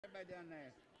everybody down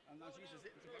there. I'm not used to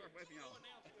sitting so far away from y'all.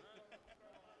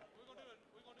 We're gonna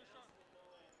do start.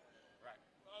 Right.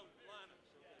 Oh, lineups.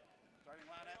 Okay. Starting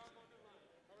lineups.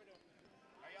 Hurry up.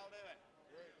 How y'all doing?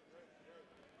 Great, great, great.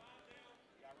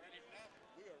 Y'all ready for that?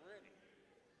 We are ready.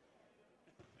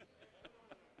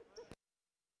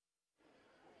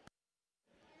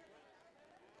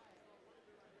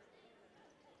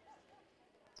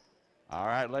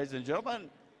 All right, ladies and gentlemen,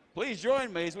 please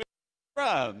join me as we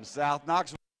from South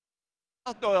Knoxville,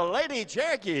 South Doyle Lady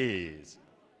Cherokees.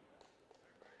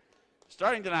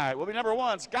 Starting tonight will be number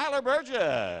 1, Skylar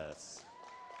Burgess.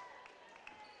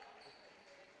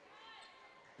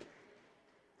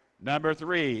 Number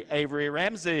 3, Avery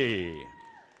Ramsey.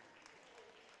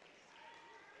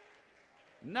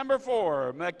 Number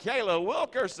 4, Michaela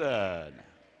Wilkerson.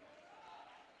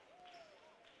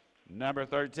 Number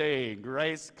 13,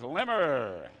 Grace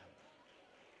Clemmer.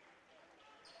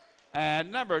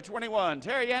 And number 21,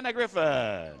 Terriana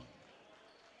Griffin.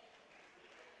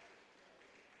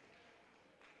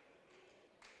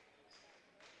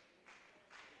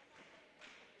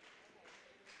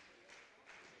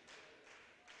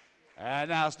 And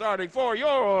now starting for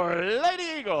your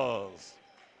Lady Eagles.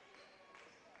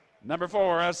 Number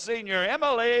 4, a senior,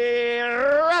 Emily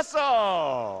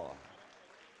Russell.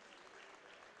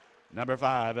 Number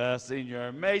 5, a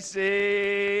senior,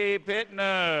 Macy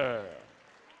Pittner.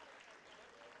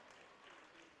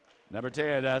 Number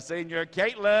 10, a senior,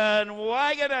 Caitlin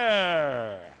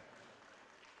Wagoner.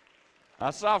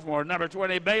 A sophomore, number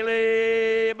 20,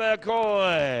 Bailey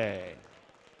McCoy.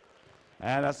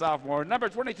 And a sophomore, number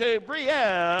 22,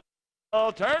 Brielle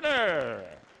Turner.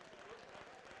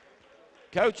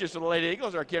 Coaches for the Lady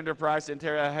Eagles are Kendra Price and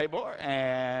Tara Haybor,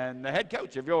 and the head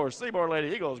coach of your Seymour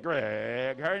Lady Eagles,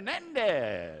 Greg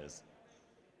Hernandez.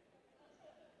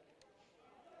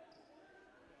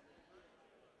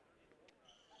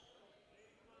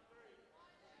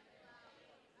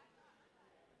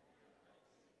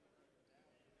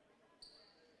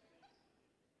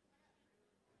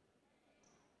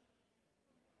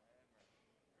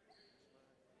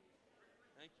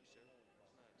 Thank you, sir.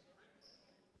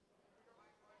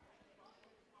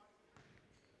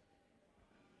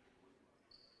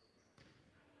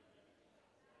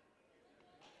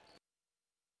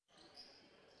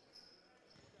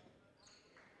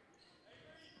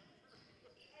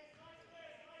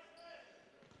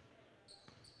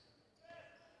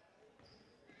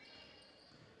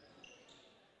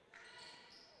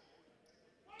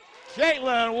 Nice.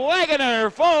 Caitlin Wagoner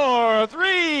for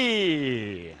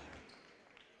 3.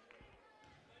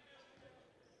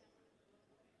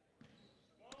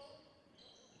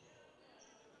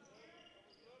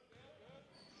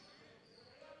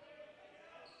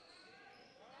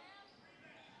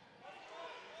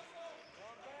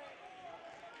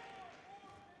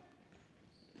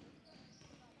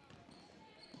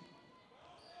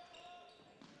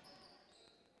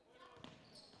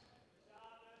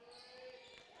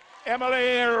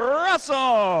 Emily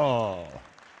Russell.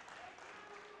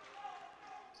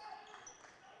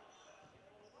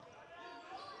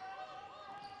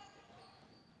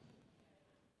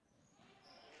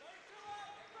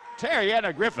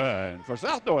 Terriana Griffin for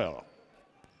South Doyle.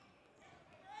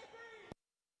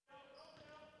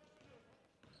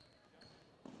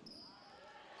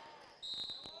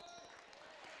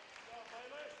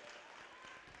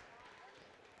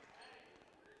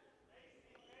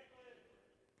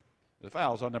 The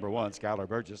foul's on number 1, Skylar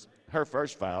Burgess. Her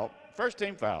first foul, first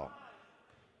team foul.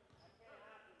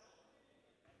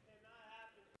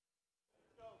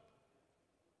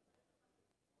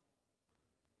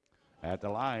 At the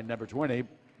line, number 20,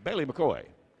 Bailey McCoy.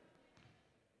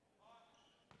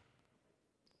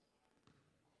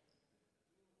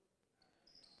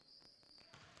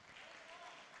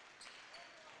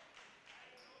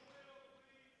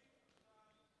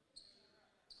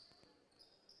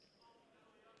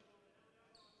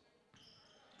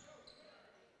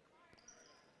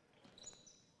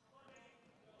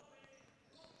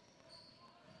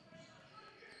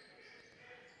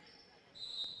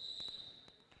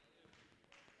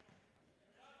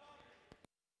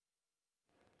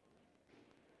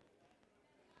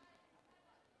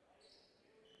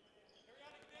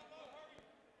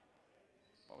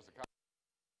 What was the call?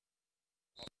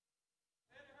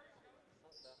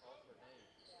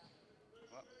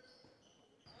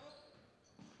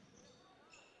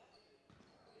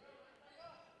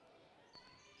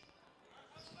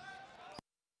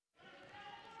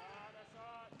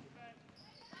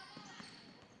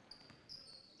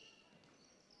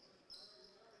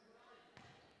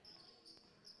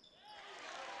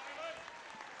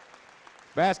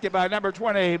 Basket by number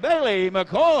 20, Bailey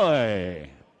McCoy.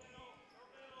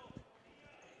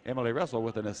 Emily Russell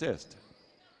with an assist.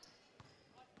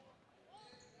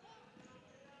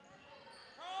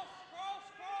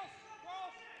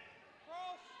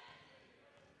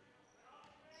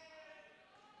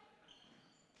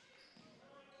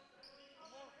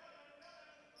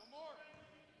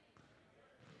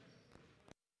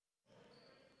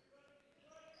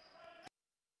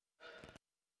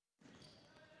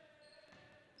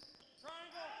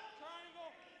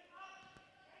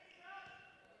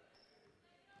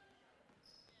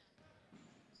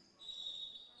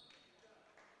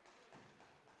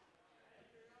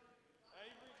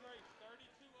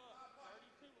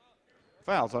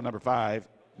 Fouls on number 5,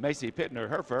 Macy Pittner,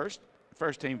 her first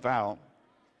team foul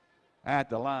at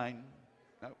the line.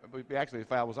 Actually, the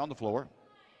foul was on the floor.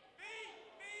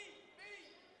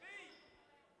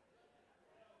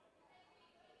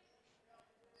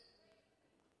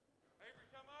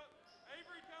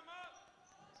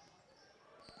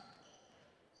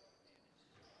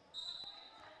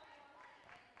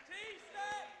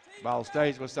 Ball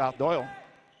stays with South Doyle.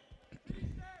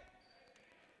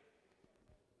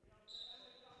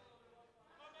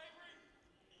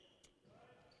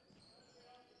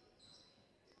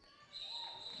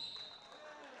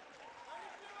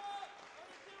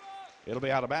 It'll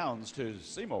be out of bounds to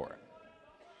Seymour.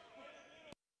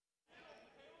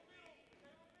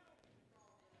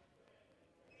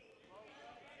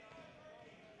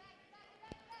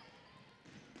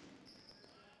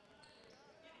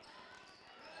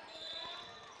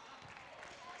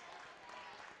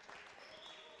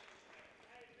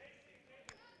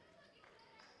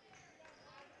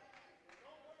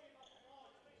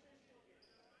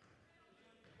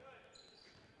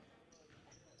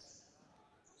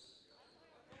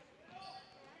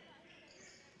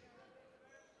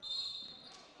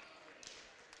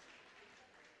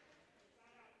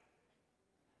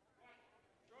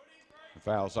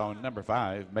 Foul's on number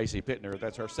 5, Macy Pittner.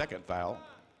 That's her second foul,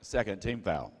 second team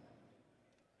foul.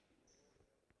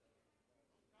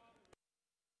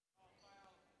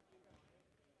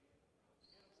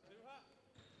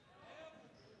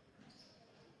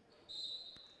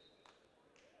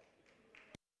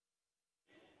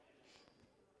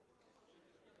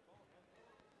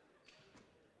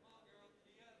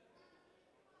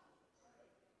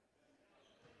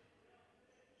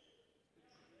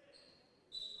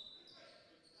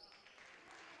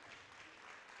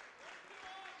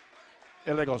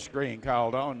 Illegal screen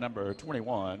called on number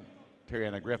 21,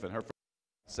 Tiana Griffin, her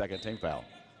second team foul.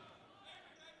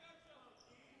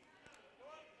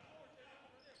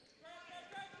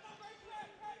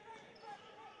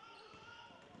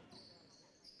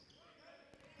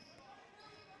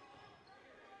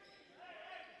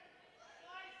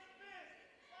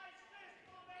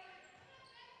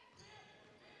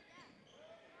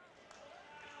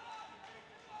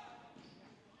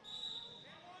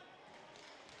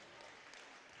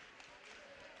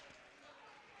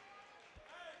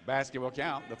 Basket will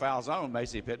count. The foul's on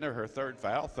Macy Pittner, her third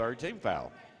foul, third team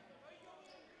foul.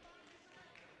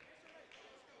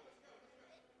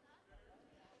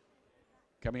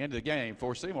 Coming into the game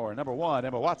for Seymour, number 1,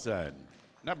 Emma Watson.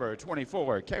 Number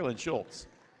 24, Kaylin Schultz.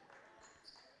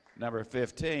 Number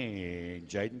 15,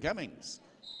 Jaden Cummings.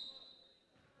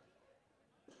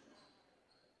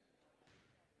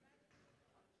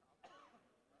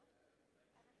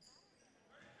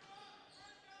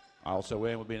 Also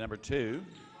in will be number 2,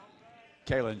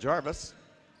 Kaylin Jarvis.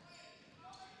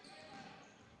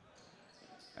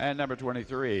 And number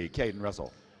 23, Caden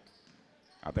Russell.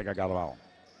 I think I got them all.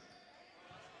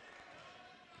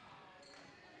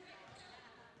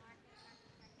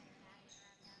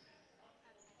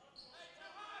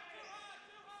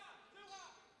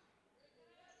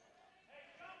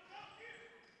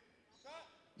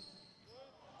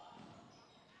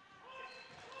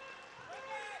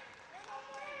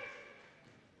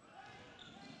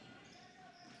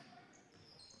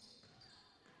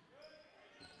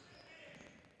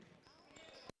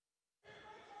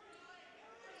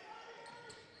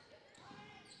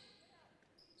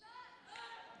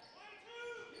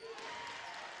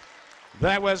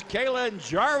 That was Kaylin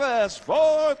Jarvis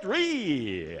for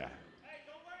 3.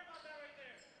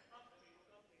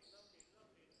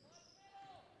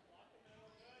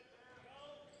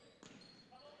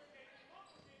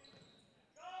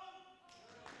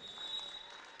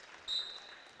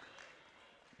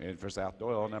 And for South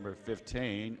Doyle, number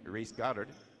 15, Reese Goddard.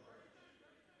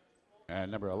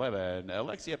 And number 11,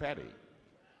 Alexia Patty.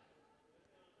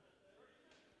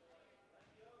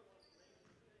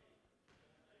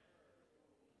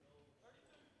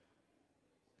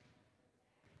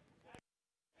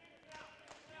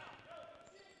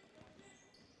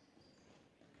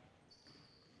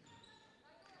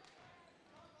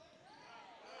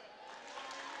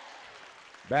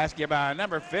 Basket by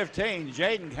number 15,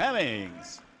 Jaden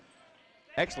Cummings.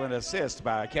 Excellent assist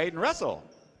by Caden Russell.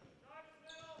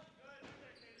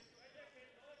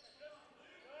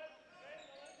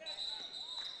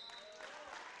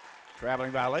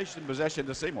 Traveling violation, possession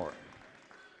to Seymour.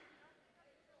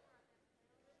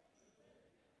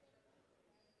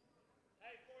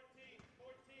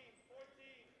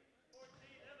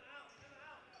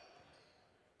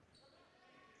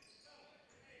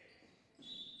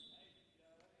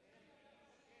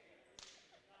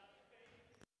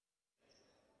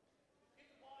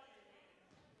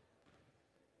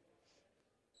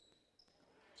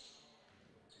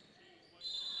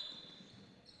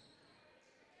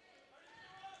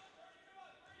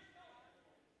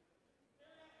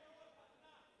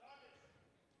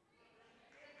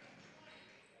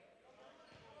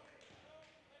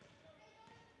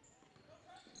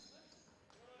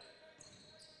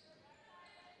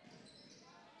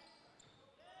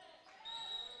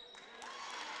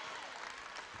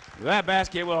 That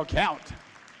basket will count.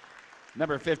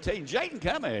 Number 15, Jaden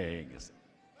Cummings.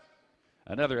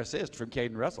 Another assist from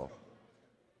Caden Russell.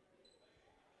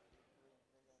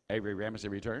 Avery Ramsey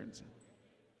returns.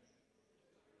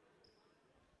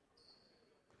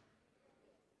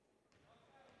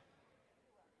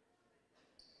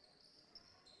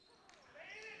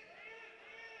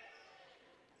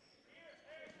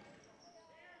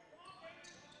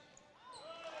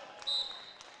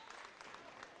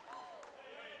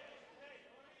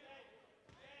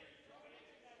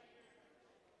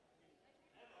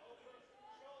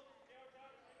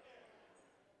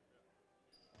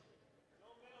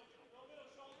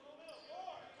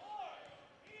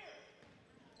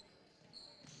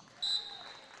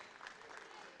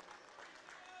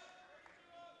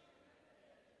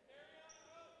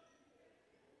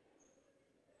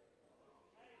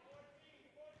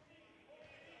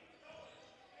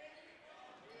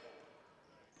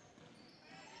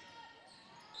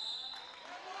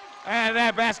 And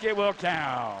that basket will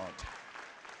count.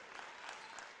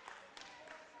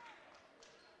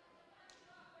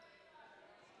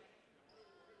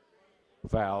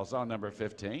 Fouls on number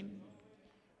 15.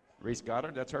 Reese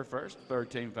Goddard, that's her first, third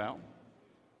team foul.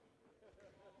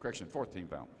 Correction, fourth team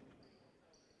foul.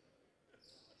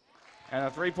 And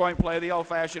a three-point play the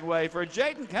old-fashioned way for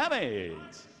Jaden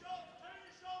Cummings.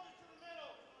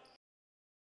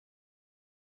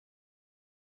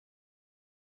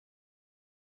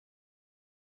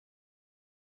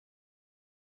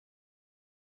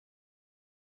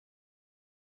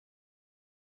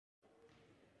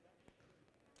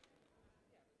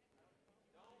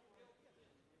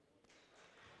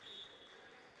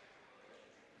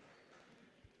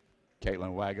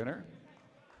 Caitlin Wagoner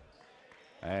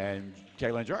and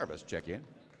Kaylin Jarvis check in.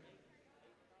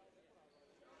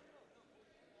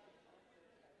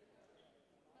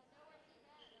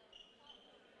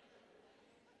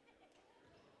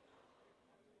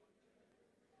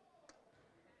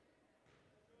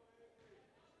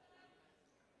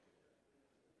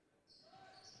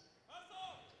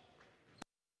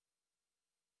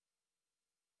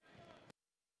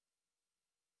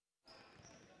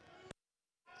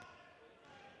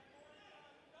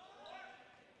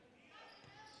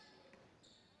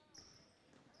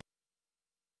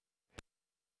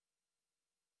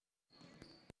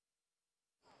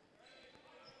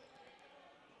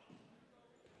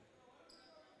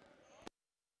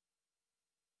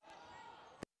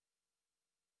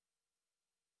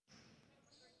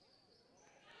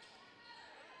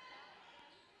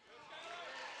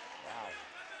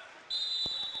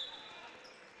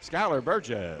 Skylar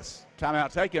Burgess.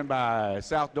 Timeout taken by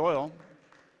South Doyle.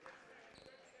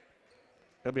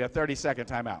 It'll be a 30-second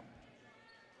timeout.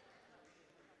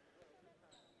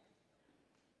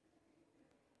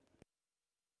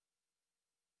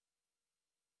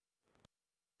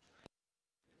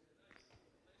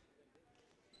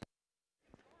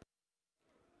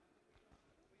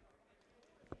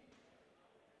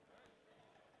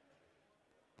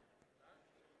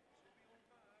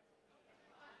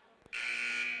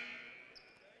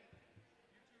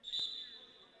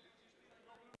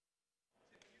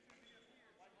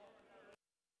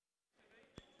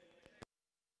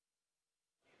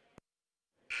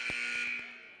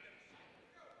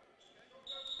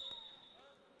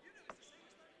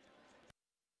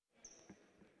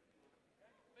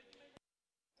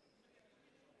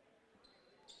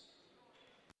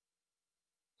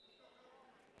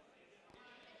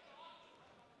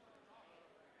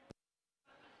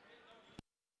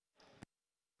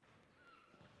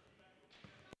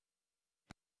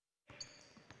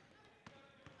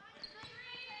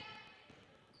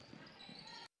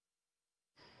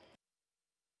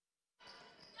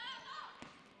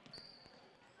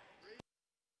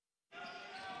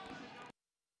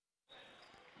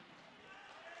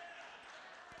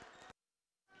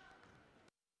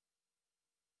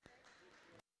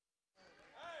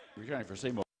 Returning for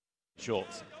Seymour,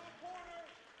 Schultz.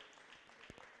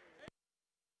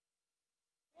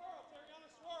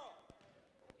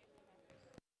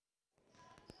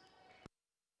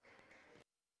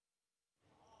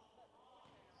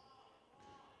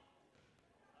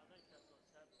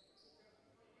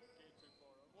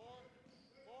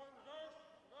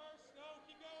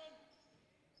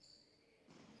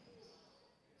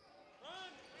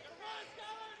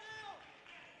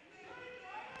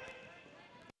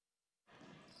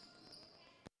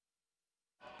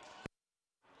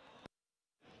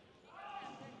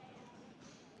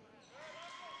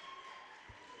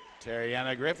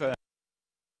 Terriana Griffin.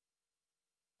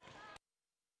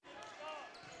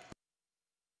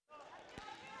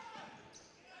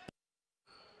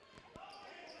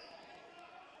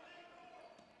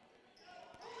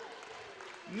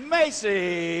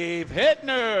 Macy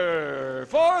Pittner,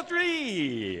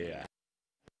 4-3.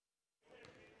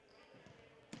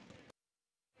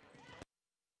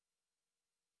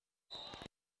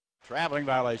 Traveling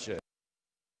violation.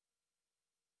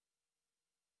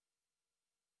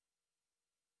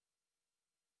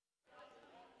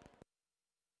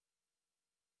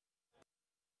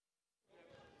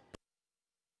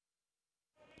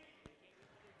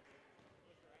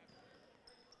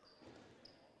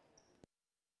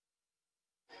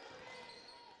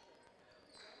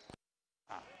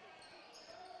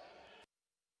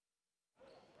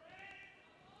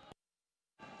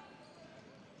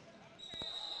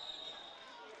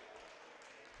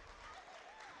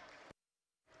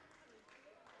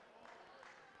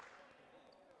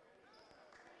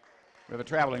 We have a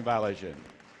traveling violation.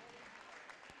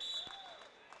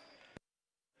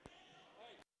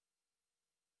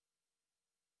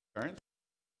 Burns.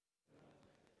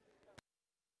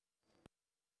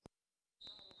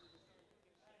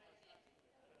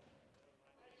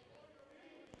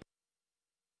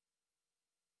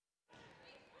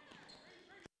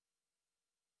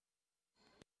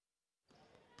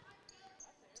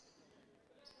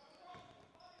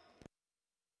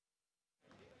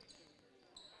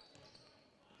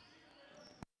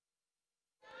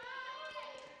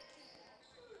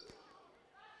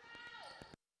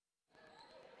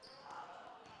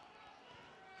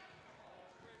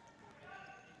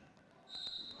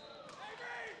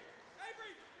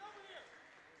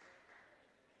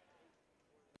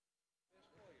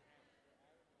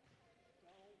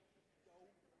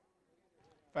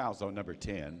 Foul zone number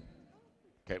 10.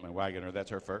 Caitlin Wagoner, that's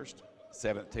her first.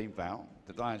 7th team foul.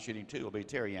 The line shooting 2 will be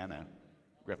Terriana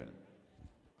Griffin.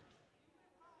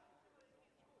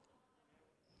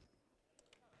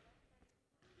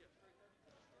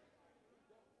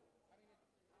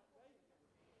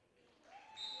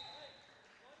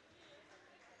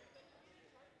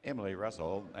 Emily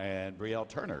Russell and Brielle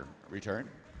Turner return.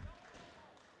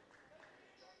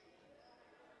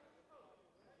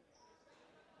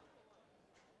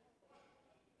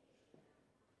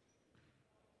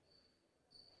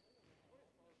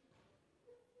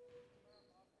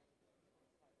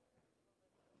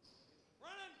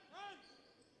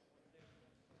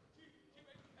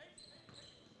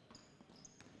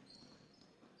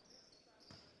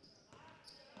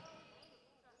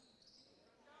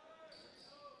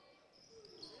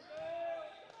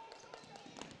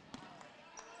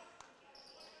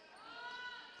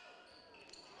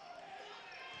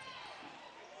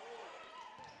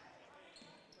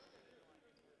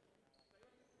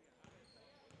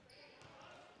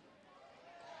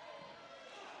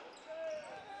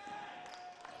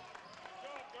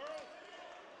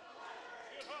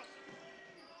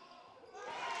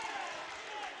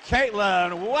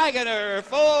 Caitlin Wagoner,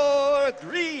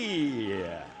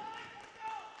 4-3.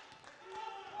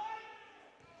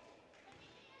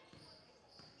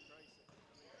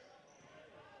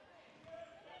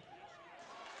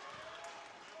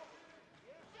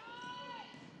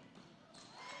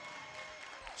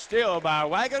 Steal by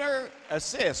Wagoner,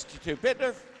 assist to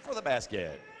Pittner for the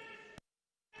basket.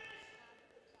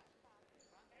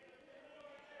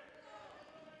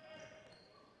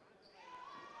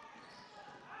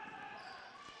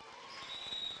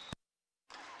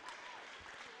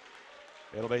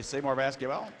 It'll be Seymour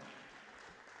basketball.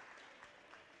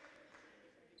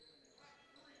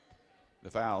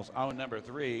 The fouls on number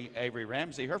 3, Avery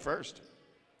Ramsey, her first.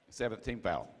 7th team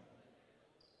foul.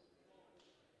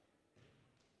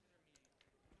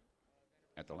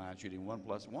 At the line shooting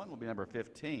 1+1 will be number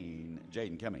 15,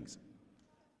 Jaden Cummings.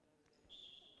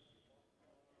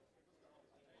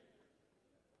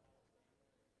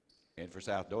 And for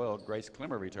South Doyle, Grace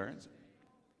Clemmer returns.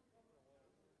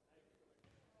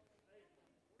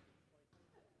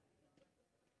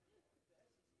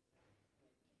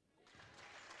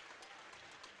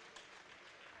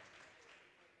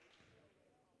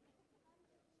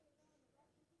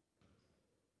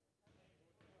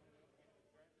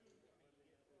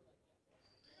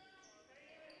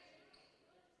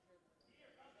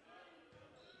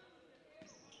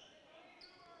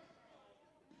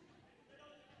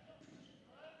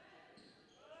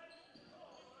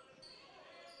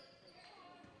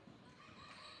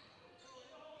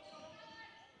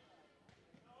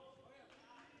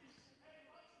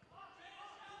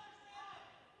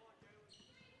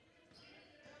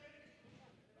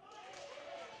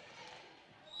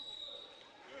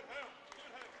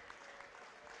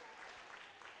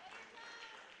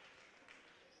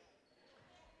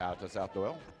 Out to South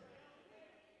Doyle.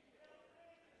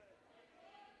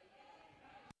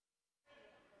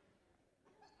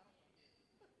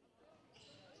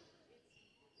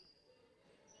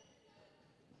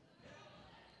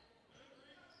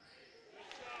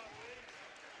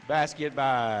 Basket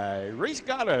by Reese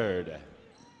Goddard.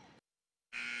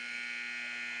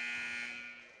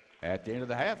 At the end of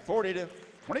the half,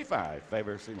 40-25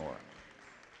 favor Seymour.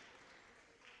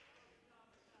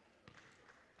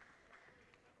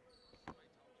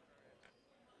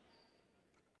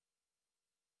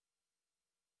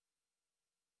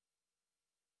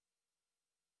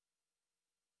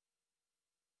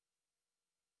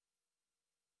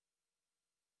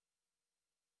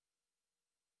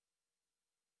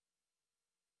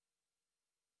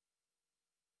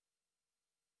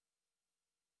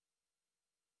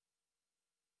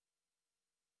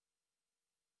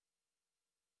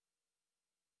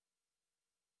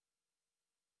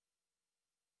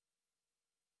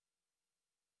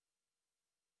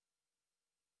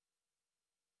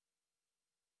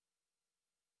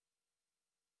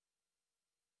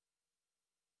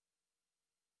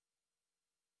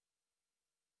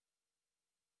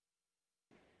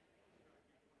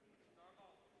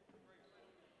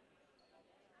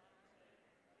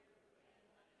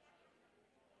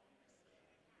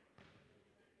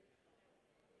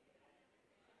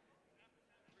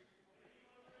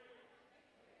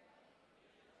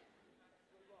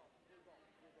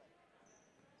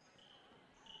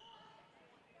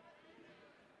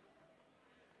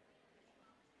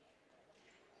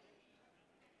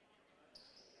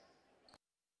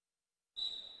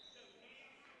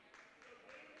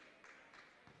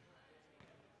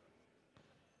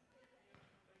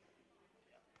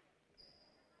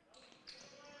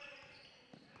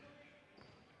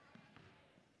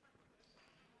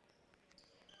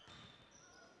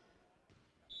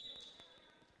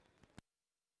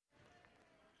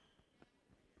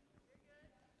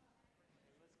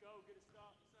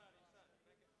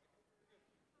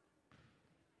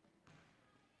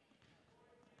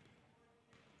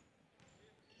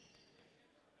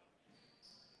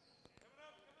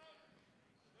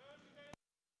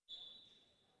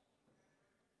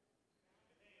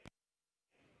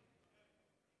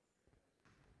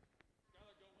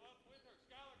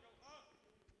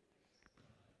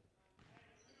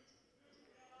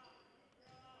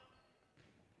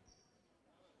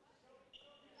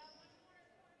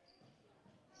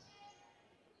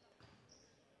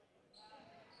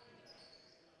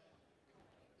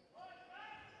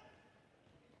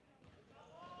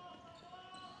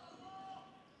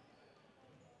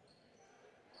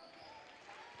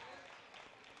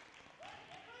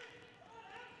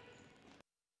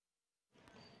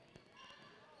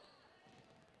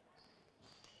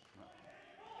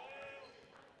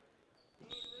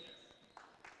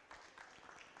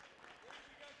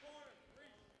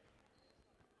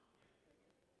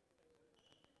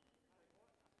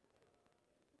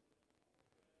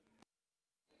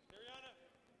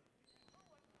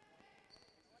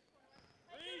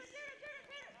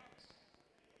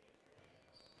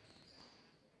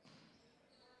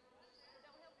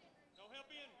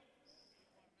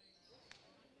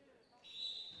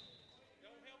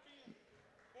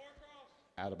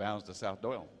 Out of bounds to South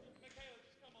Doyle.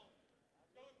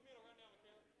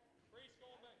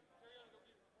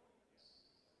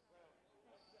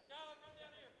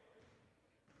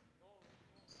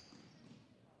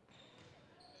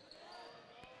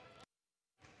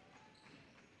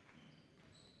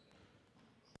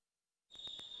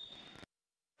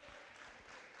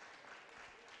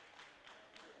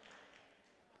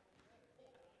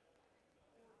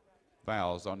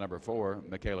 Fouls on number 4,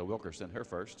 Michaela Wilkerson, her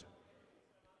first.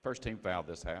 First team foul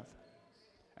this half.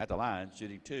 At the line,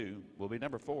 shooting 2, will be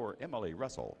number 4, Emily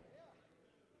Russell.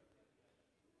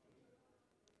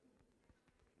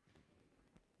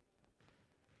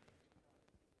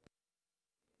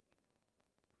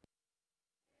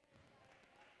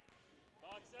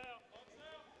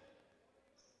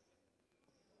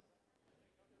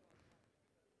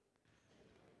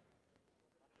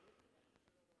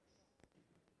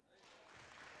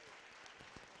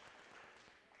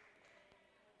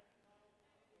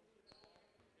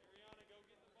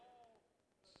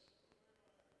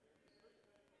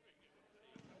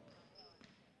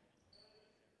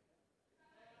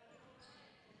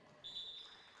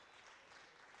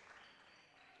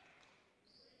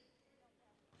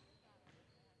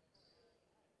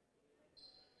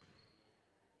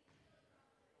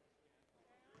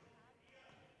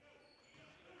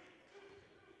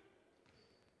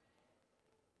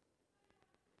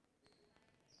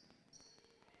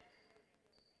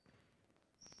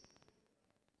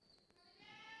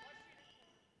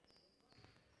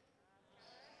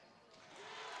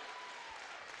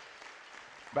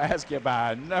 Basket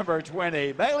by number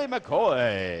 20, Bailey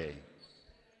McCoy.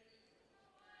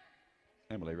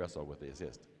 Emily Russell with the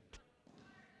assist.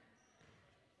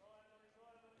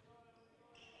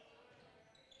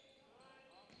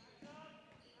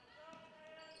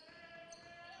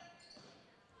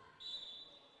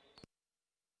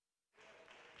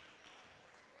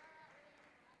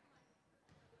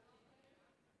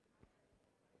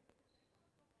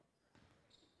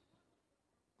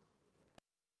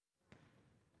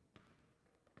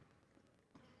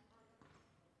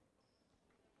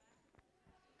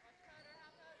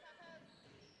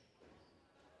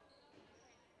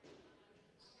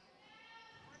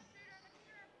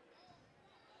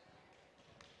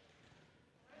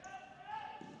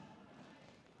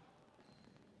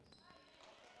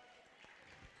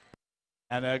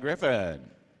 Anna Griffin.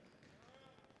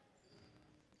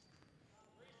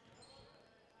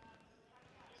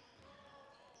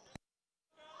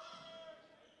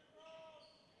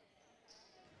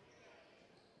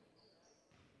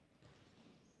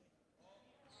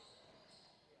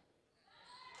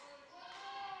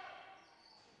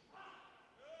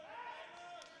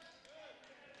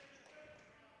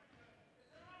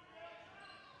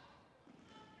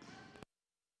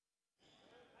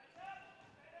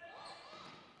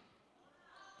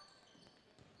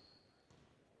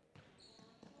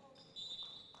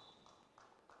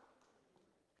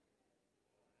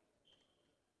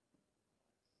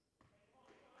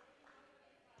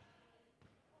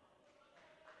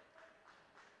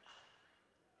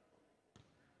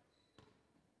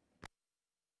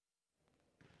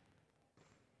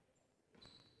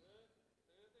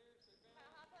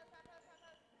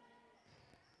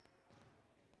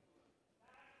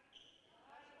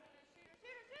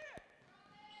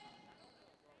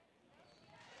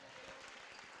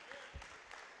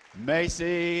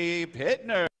 Macy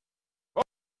Pittner.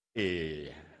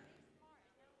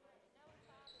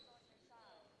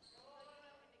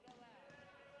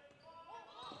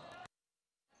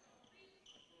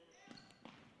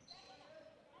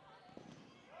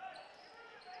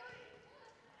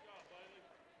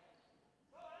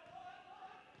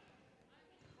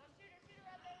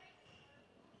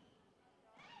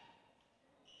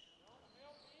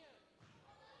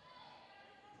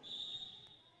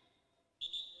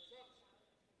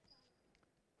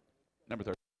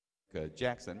 Number 30,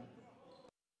 Jackson.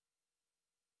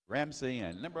 Ramsey,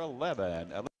 and number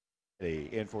 11,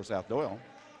 in for South Doyle.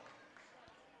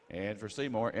 And for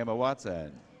Seymour, Emma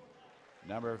Watson.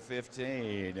 Number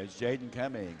 15 is Jaden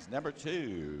Cummings. Number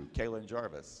 2, Kaylin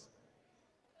Jarvis.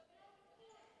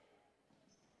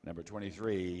 Number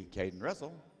 23, Caden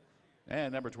Russell.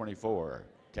 And number 24,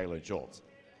 Kaylin Schultz.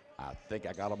 I think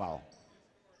I got them all.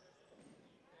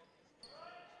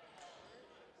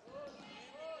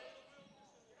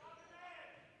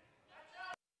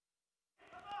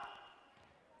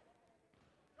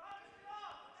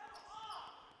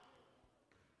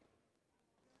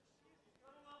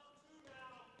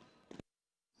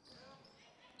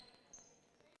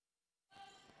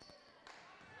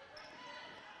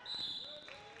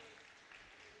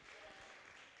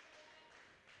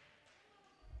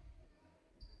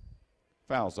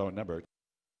 Foul zone number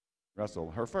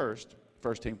Russell, her first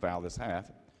team foul this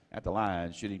half. At the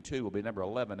line, shooting 2 will be number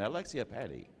 11, Alexia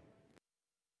Patty.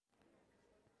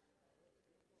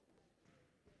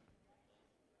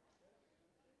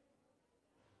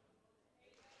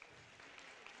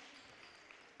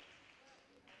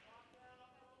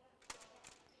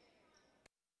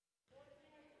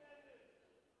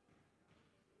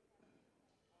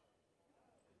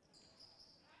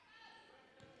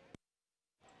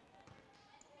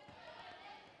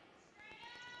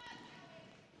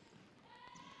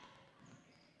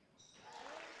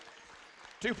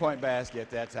 Two-point basket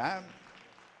that time.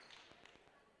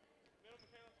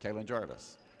 Kaylin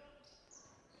Jarvis.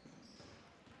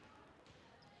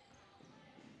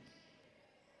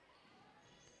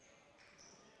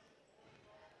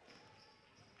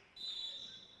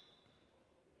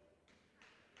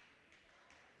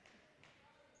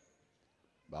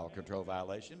 Ball control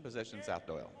violation, possession South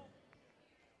Doyle.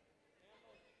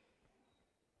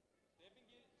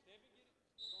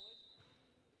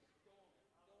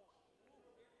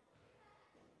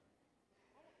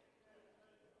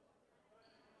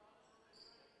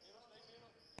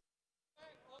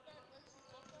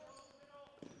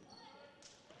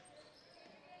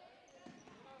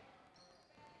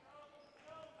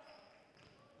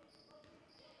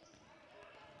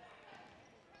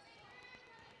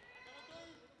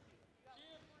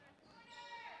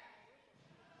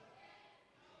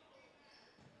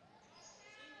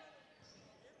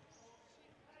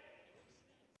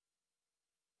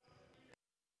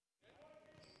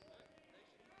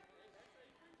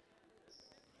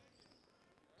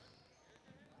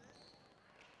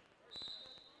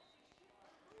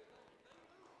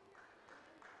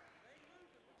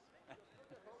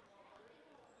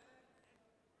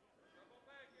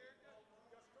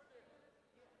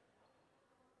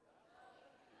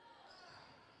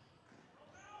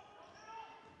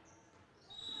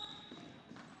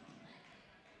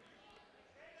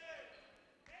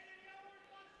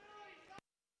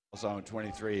 Zone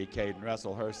 23, Caden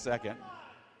Russell, her second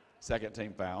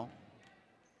team foul.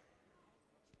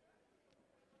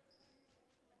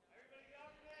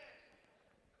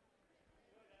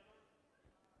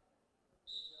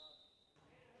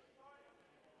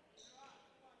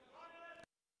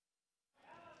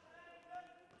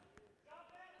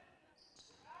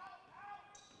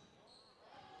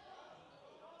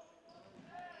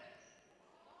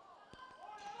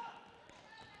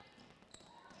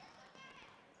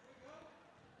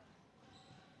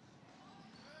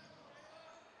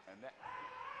 And that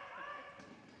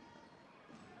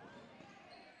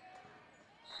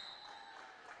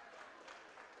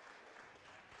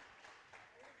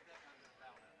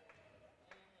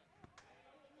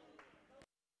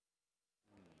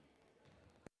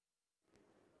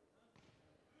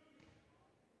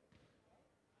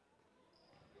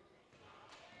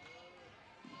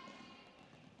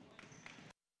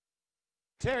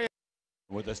Terry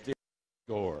with a steal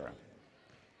score.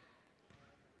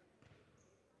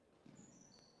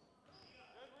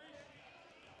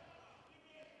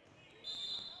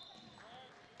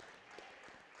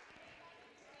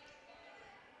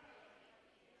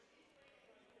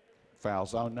 Foul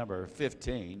zone number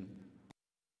 15.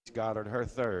 Goddard, her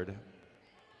third.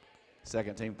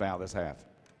 Second team foul this half.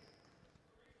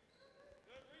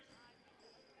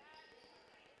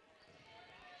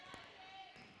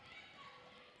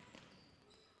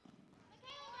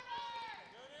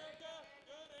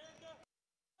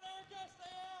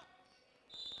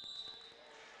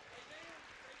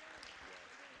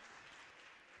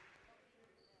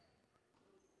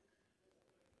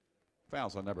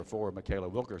 Fouls on number 4, Michaela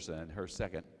Wilkerson, her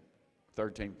second,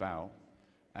 third team foul.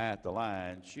 At the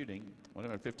line, shooting,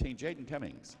 115, Jaden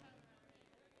Cummings.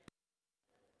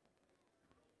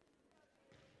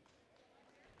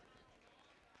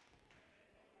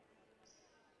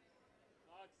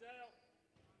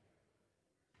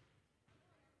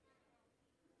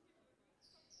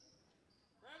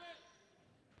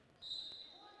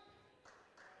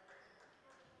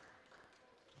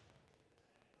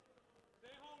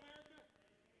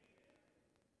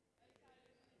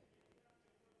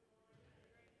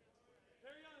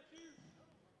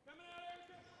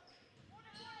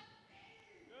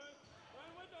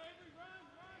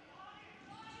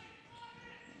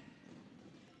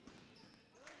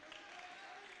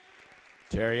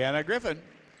 Terriana Griffin.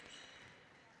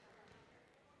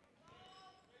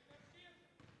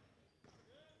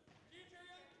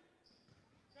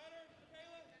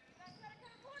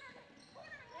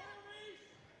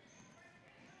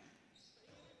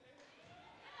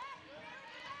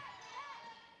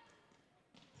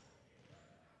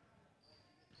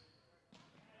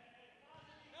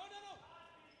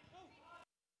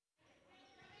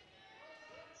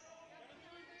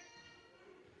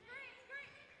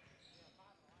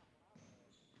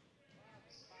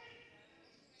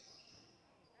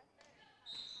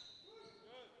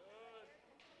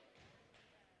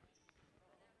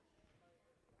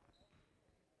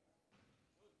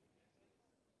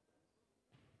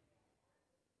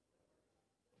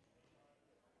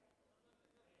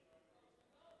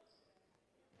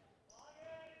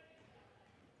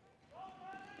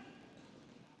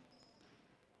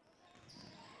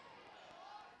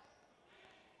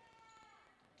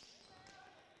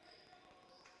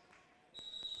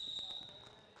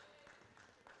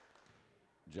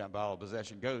 Jump ball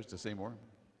possession goes to Seymour.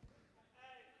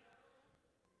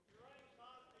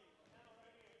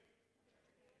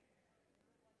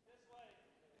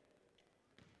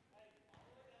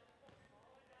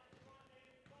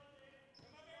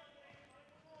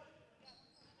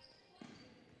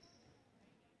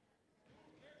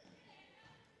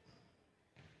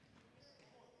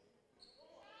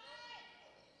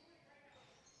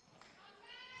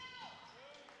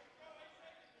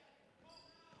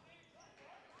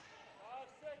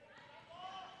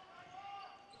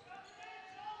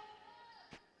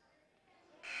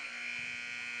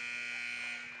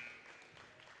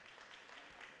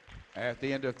 At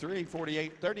the end of 3,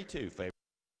 48-32 favor.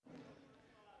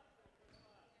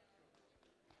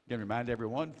 Again, remind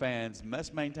everyone, fans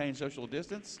must maintain social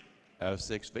distance of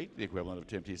 6 feet, the equivalent of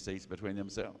 2 empty seats between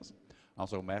themselves.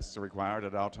 Also, masks are required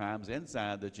at all times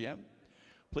inside the gym.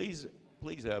 Please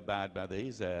abide by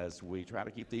these as we try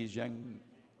to keep these young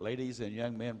ladies and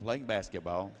young men playing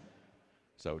basketball.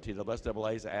 So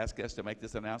TSSAA's asked us to make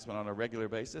this announcement on a regular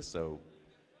basis, so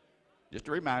just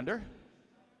a reminder.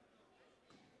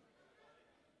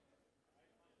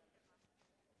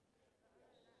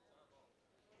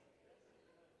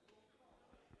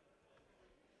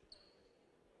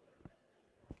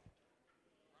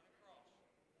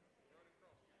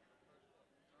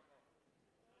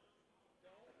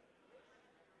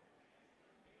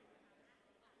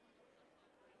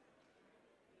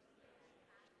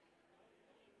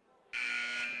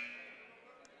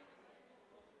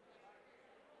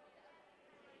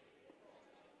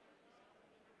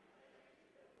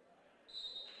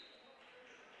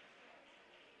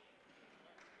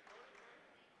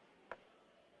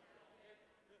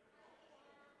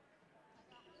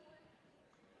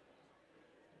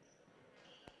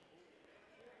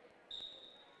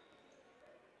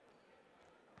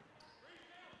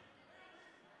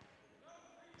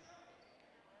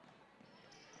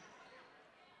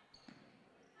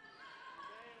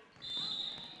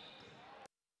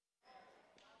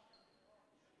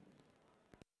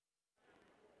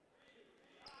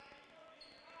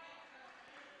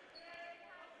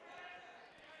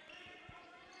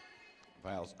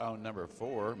 Fouls on number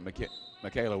 4,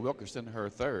 Michaela Wilkerson, her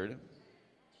third.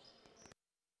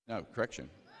 No, correction.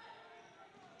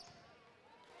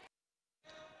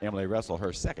 Emily Russell,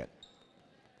 her second.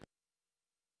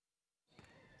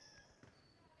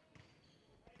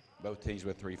 Both teams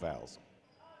with 3 fouls.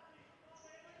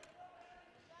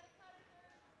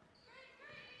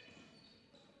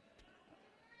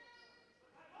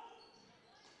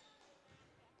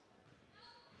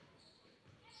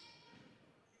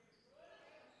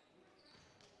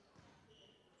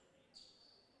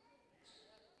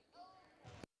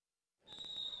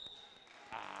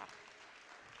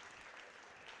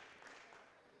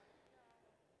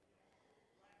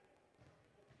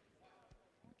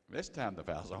 This time the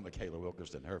foul's on Michaela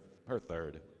Wilkerson, her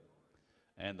third,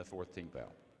 and the 4th team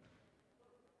foul.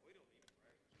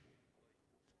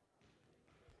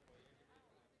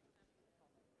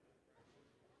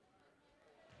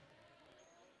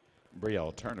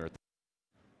 Brielle Turner.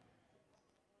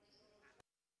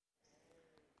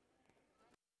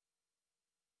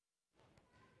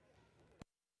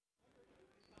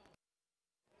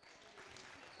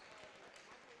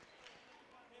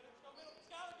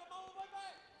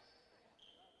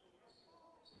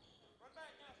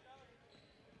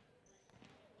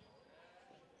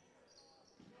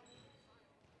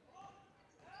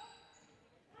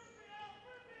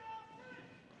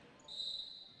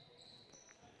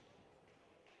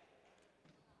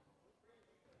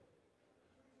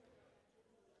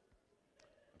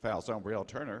 Foul's on Brielle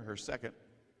Turner, her second,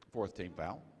 4th team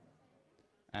foul.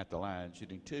 At the line,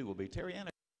 shooting 2 will be Terriana.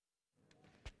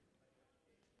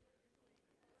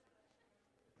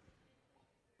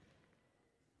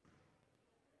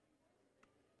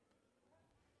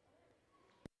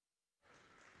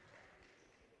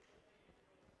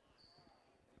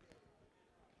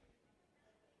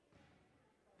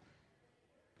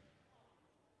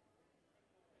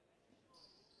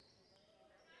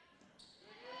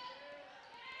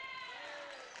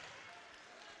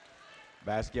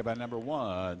 Basket by number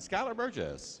 1, Skylar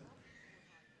Burgess.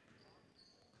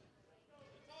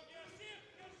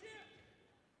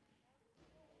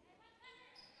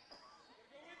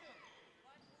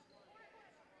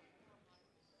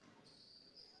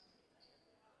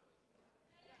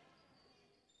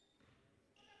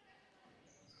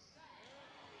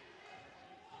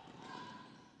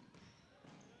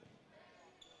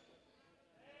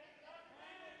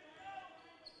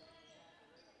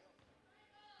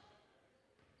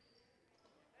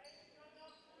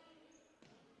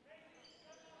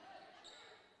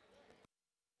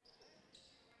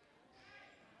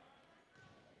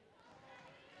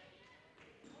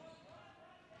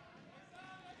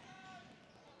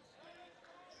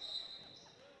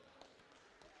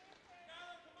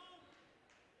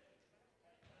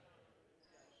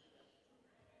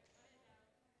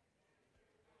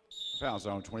 Foul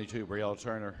zone 22, Brielle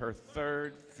Turner, her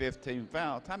third, 15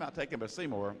 foul. Timeout taken by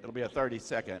Seymour. It'll be a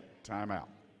 30-second timeout.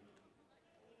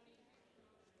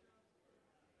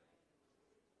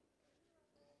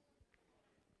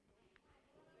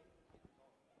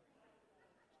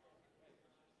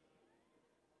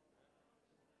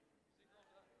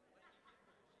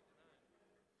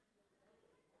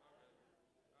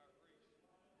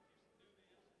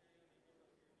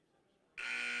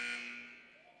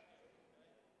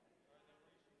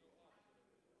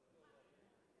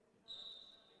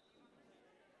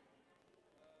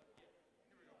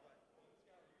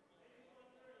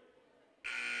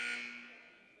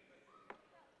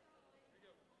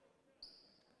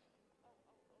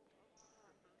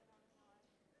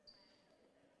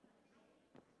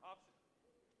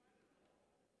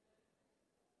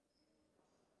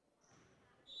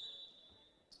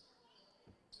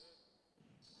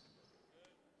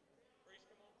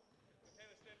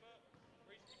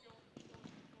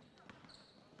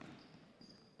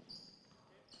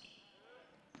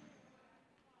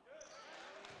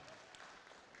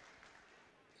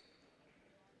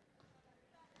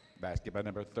 Basket by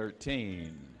number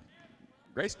 13,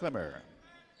 Grace Clemmer.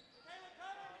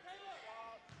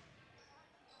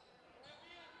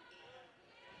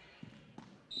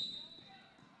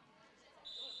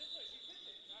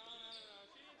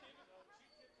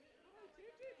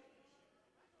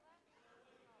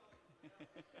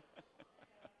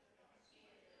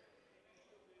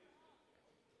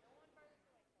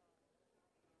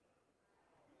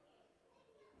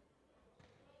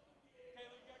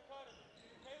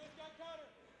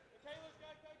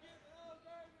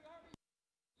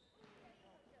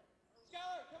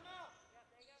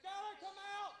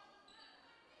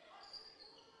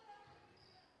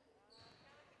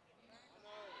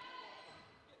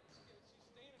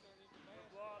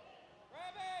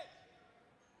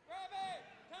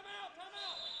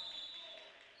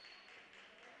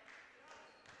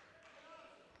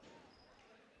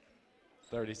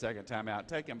 30-second timeout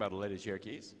taken by the Lady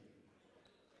Cherokees.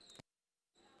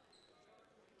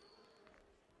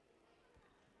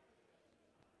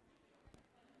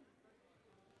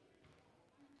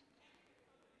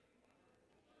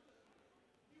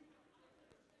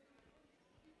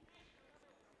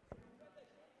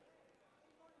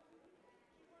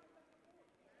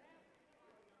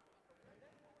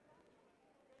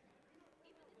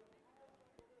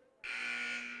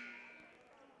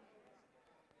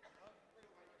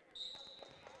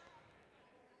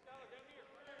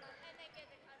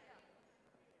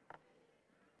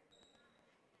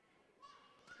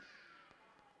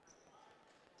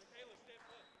 Michaela, step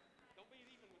up. Don't be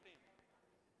even with him.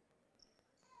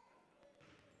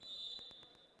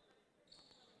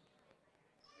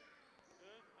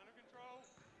 Good. Under control.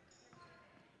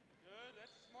 Good.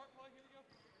 That's a smart play. Here we go.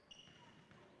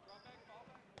 Drop back, fall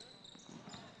back. Good.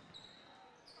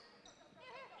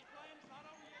 Keep playing. It's not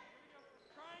over yet. Here we go.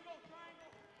 Triangle, triangle.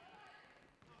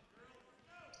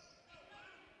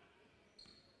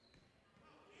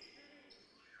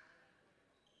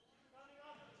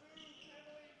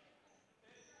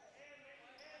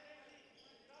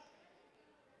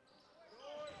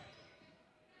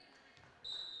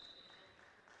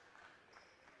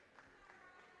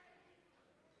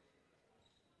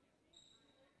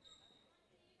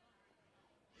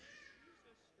 Use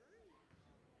this screen.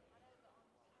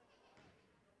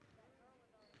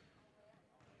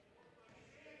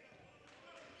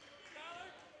 Skylar.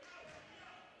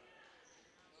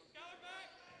 Skylar back.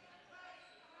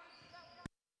 Skylar.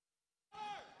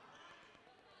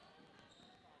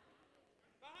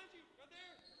 Behind you. Right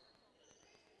there.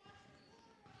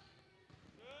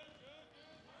 Good, good,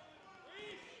 good.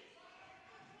 Reese.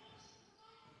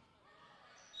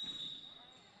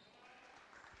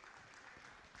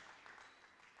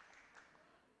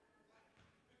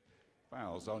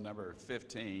 Fouls on number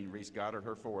 15, Reese Goddard,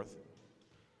 her fourth.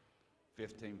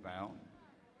 15 foul.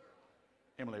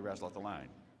 Emily Russell at the line.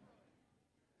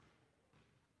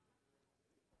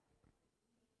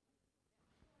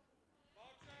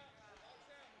 Box out. Box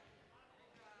out.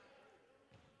 Now,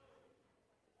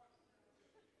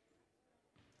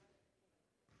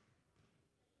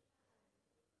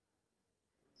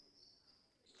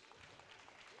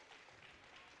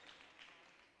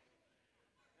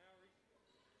 Reese. Good.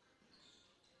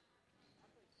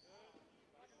 Under control.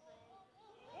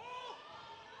 Oh!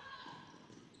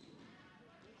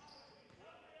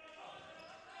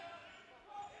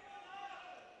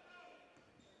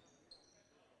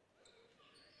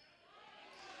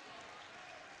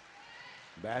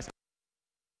 'Basket.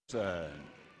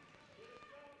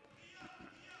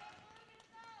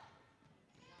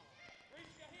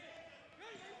 Reese, got hit.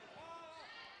 Good, Reese.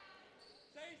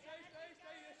 Stay, stay, stay,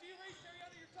 stay. That's you, Reese. Carry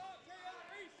out of your top. Carry out of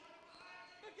Reese.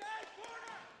 Good guys,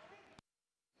 corner.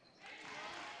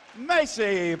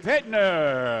 Macy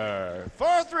Pittner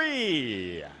for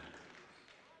three.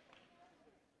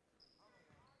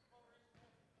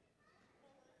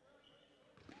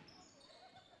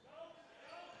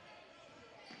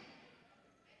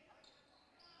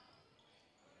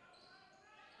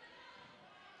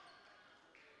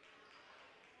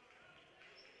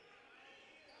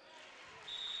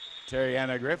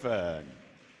 Terriana Griffin.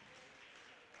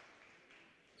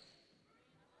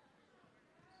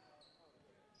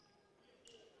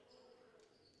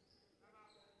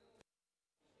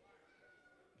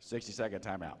 Sixty-second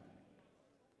timeout.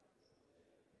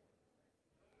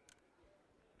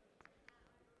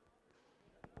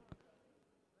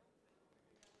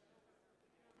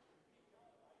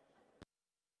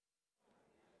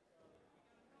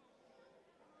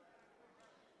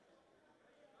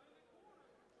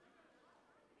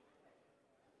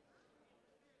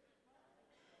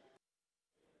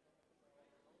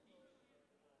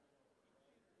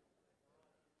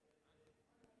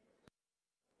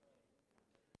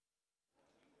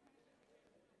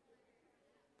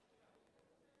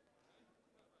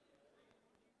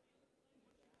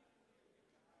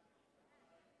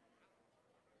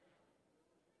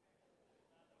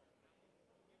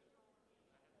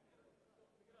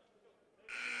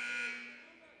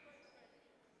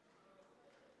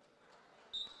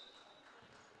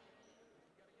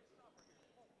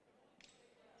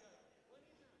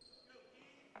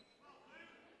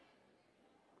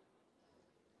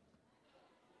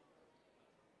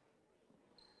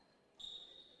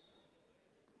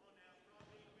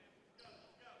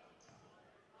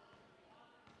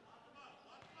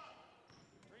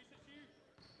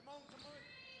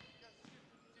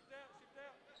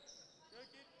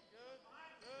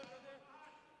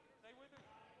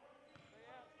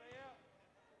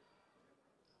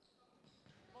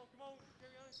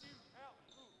 shoot. Out.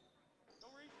 Ooh. Go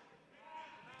reach. Now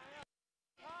out.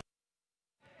 High.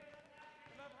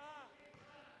 Come up high.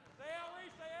 Stay out,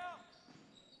 reach. Stay out.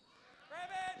 Grab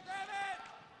it. Grab it.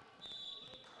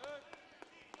 Good.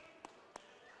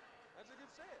 That's a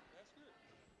good set. That's good.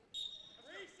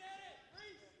 Reset it.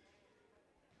 Reach.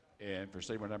 And for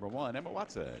Seymour number 1, Emma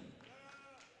Watson.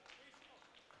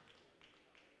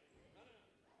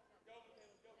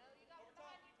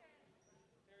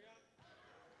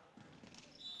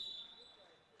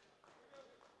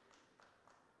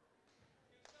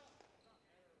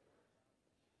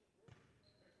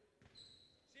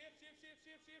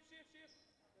 Shift.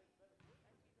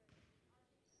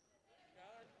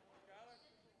 Skylar.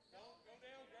 Don't go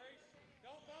down, Grace.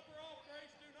 Don't bump her off,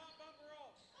 Grace. Do not bump her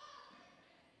off.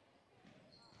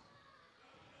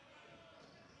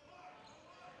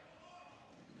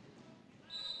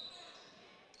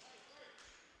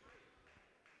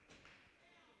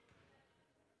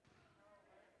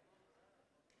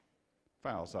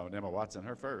 Foul on Emma Watson,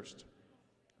 her first.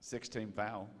 16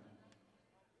 foul.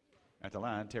 At the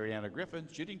line, Terriana Griffin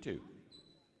shooting 2.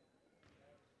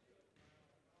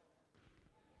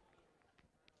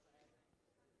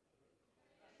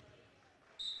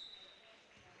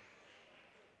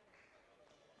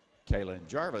 Kaylin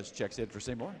Jarvis checks in for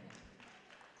Seymour.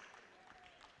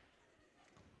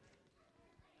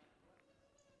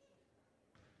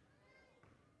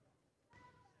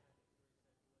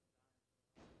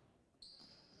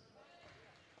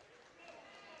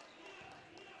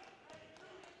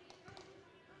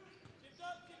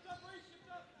 Shift up, Reese. Shift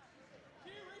up.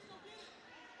 Here, Reese, go get it.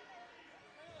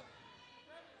 Taylor,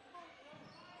 grab it. Come on.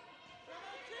 Come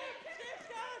on, shift,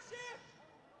 Skylar, shift.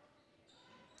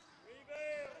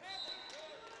 Rebound.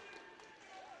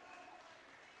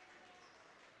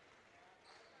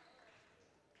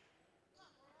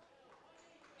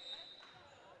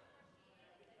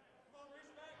 Come on,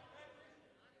 Reese, back, Reese.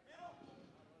 Middle.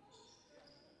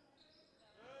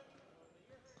 Good.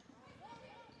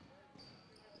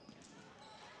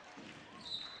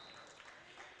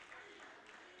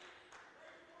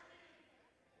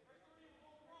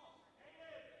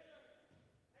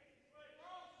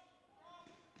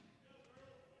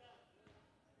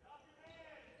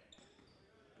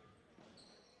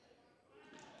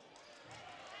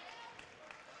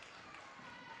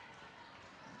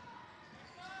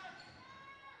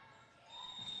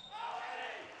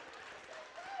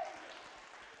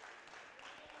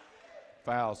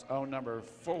 Fouls on number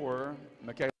 4,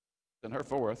 Michaela, in her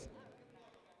 4th.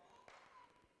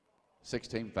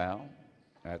 16 foul.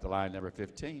 At the line, number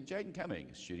 15, Jaden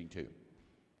Cummings shooting 2.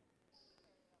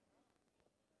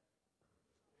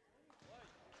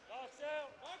 Box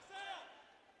out. Box out.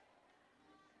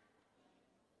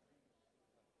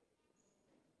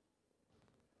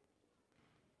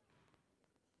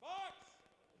 Box.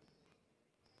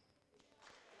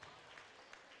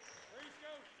 Reese, go.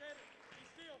 Set it. Be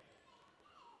still.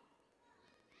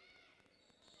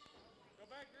 Go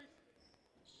back, Reese.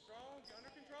 Strong. Under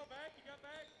control. Back. You got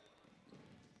back.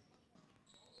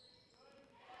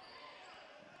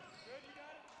 Good. You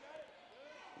got it. Good.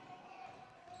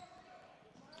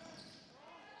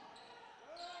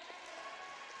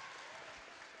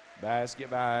 Basket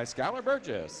by Skylar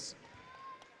Burgess.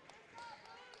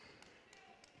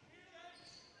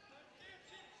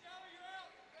 Shift. Skylar, you're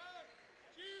out. Skylar.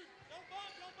 Shoot. Don't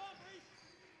bump, Reese.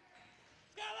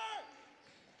 Skylar.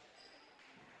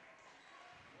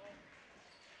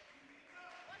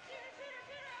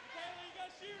 Taylor, you got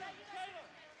to shoot him. Taylor.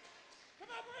 Come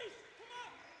up, Reese. Come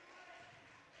up.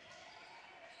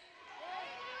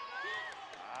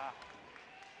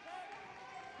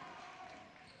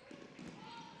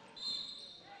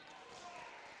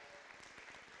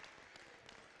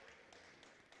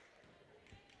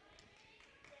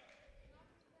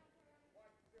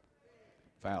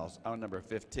 Fouls on number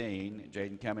 15,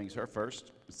 Jaden Cummings, her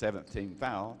first. 17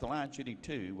 foul. At the line, shooting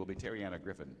 2 will be Terriana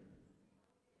Griffin.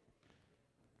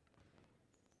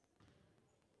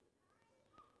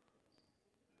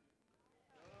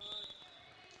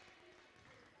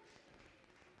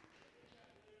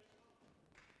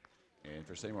 And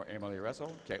for Seymour, Emily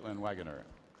Russell, Caitlin Wagoner.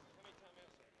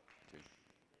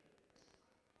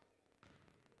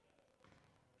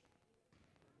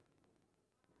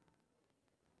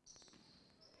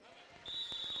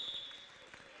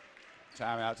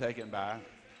 Timeout taken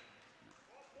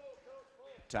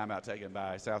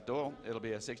by South Doyle. It'll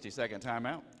be a 60-second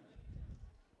timeout.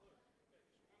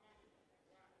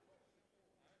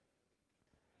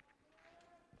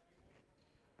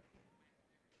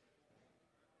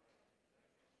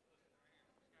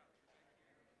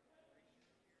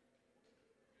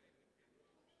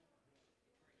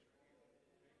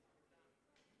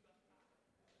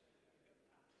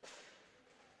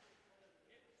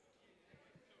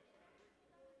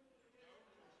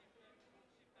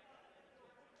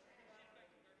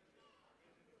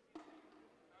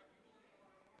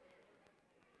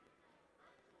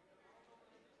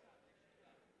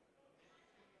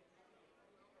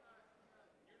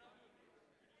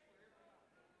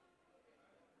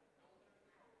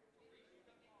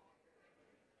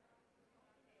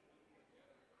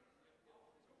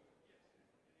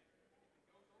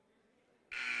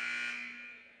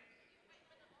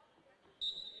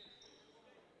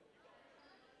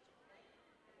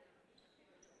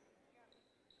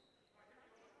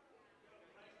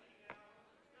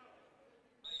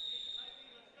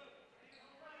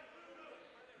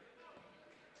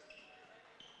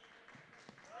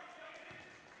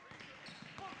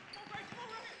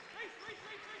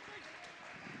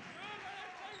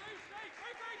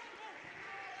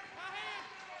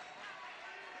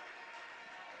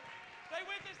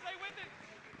 Stay with it.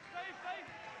 Stay.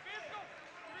 Physical.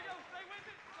 Here we go. Stay with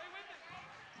it.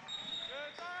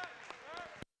 Good. Third.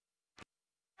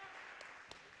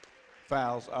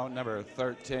 Fouls on number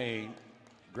 13,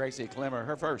 Gracie Clemmer,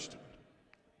 her first.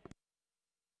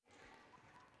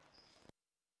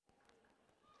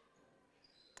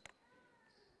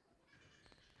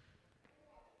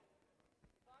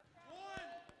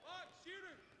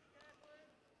 Shooter.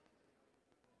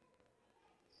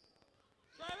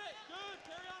 Grab it. Good.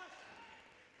 Carry on.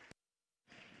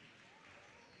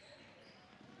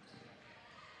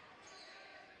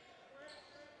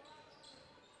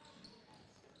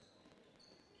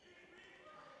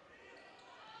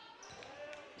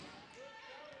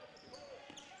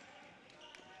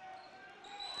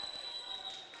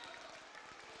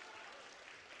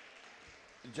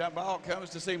 The jump ball comes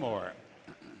to Seymour.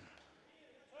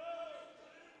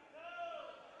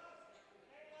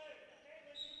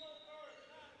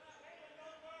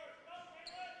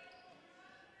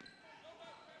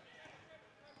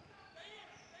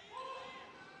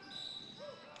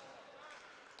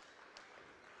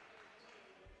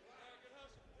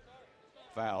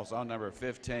 Fouls on number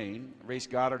 15, Reese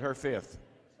Goddard, her fifth.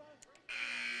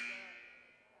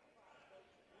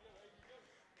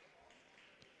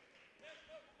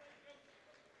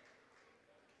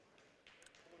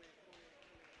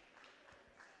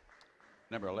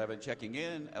 Number 11 checking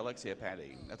in, Alexia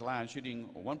Patty. At the line shooting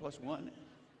 1+1,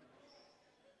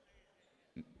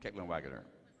 Caitlin Wagoner.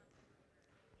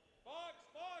 Box.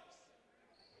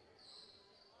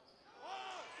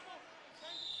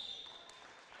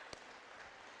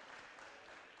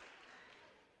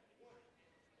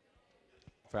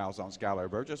 Fouls on Skylar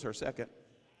Burgess, her second.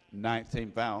 9th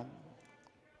team foul.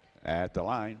 At the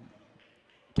line,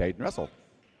 Caden Russell.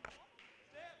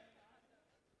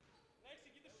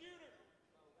 Lexi, get the shooter.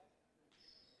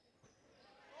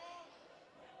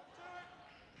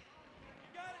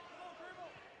 You got it. Come on,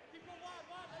 dribble. Keep going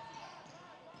wide. Lexi,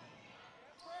 wide.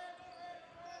 Spread.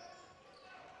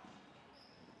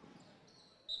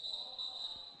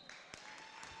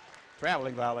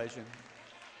 Traveling violation.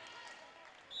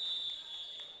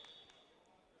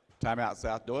 Timeout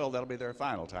South Doyle, that'll be their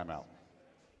final timeout.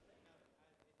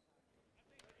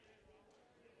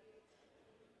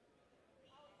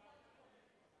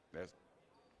 There's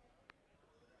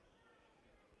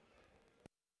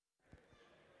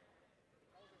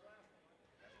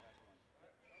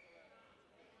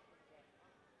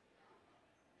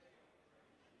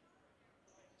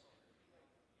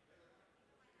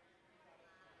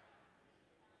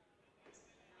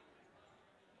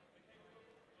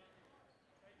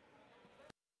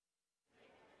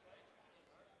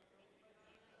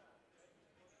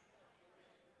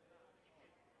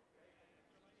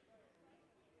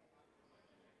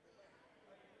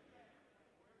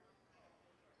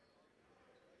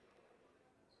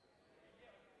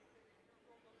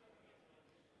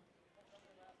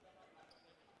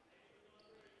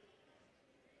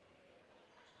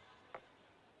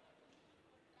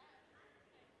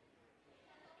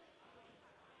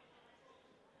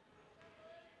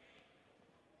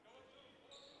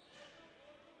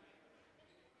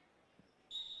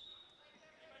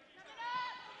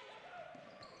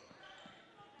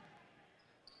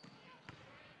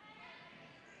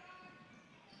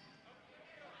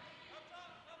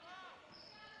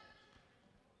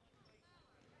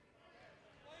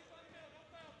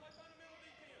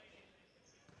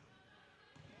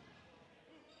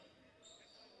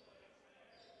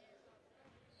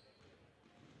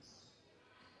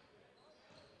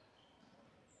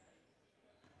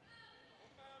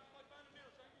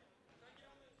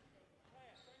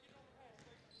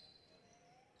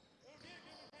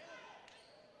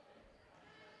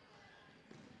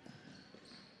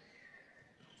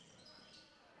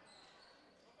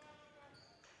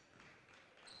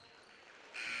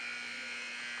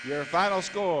your final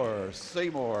score,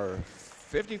 Seymour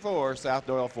 54, South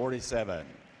Doyle 47.